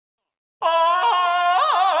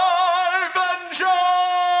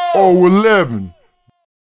Oh, 11.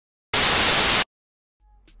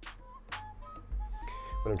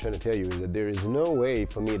 What I'm trying to tell you is that there is no way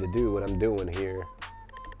for me to do what I'm doing here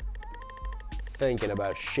thinking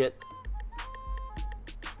about shit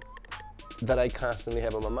that I constantly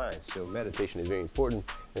have on my mind. So meditation is very important,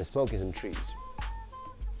 and smoking some trees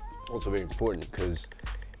also very important because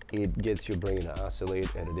it gets your brain to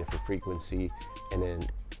oscillate at a different frequency, and then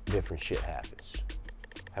different shit happens.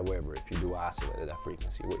 However, if you do oscillate at that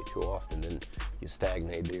frequency way too often, then you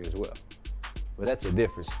stagnate there as well. But that's a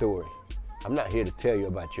different story. I'm not here to tell you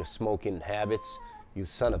about your smoking habits, you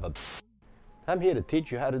son of a. I'm here to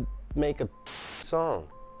teach you how to make a song.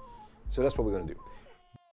 So that's what we're gonna do.